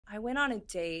I went on a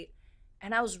date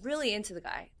and I was really into the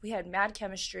guy. We had mad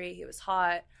chemistry. He was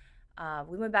hot.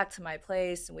 We went back to my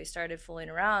place and we started fooling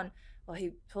around. Well,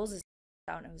 he pulls his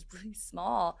out and it was really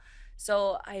small.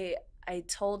 So I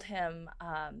told him,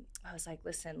 I was like,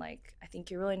 listen, like, I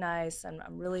think you're really nice and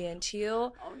I'm really into you.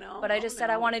 Oh, no. But I just said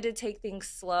I wanted to take things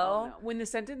slow. Oh, no. When the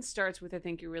sentence starts with, I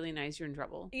think you're really nice, you're in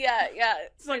trouble. Yeah.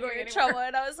 It's not going in anywhere. trouble.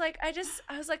 And I was like, I just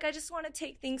want to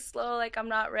take things slow. Like, I'm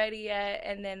not ready yet.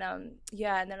 And then, and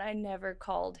then I never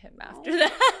called him after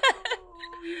that.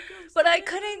 But I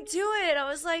couldn't do it. I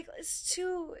was like, it's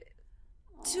too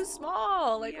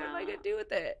small. Like, what am I going to do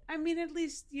with it? I mean, at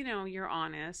least, you're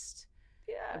honest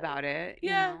about it.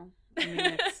 Yeah. I mean,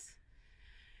 it's...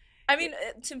 I mean,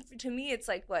 to me, it's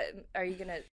like, what are you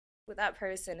gonna with that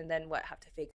person, and then what, have to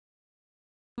fake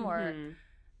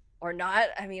or not?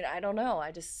 I mean, I don't know.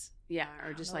 I just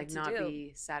or just like not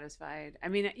be satisfied. I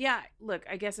mean, look,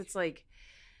 I guess it's like,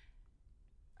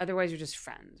 otherwise you're just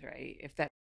friends, right? If that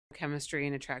chemistry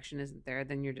and attraction isn't there,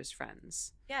 then you're just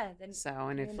friends. Yeah. Then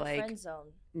and you're if in the like friend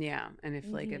zone. Yeah, and if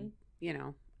like a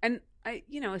and I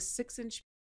a 6-inch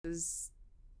is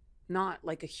not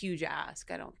like a huge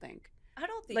ask. I don't think. I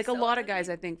don't think like so. a lot of guys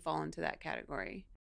I think fall into that category.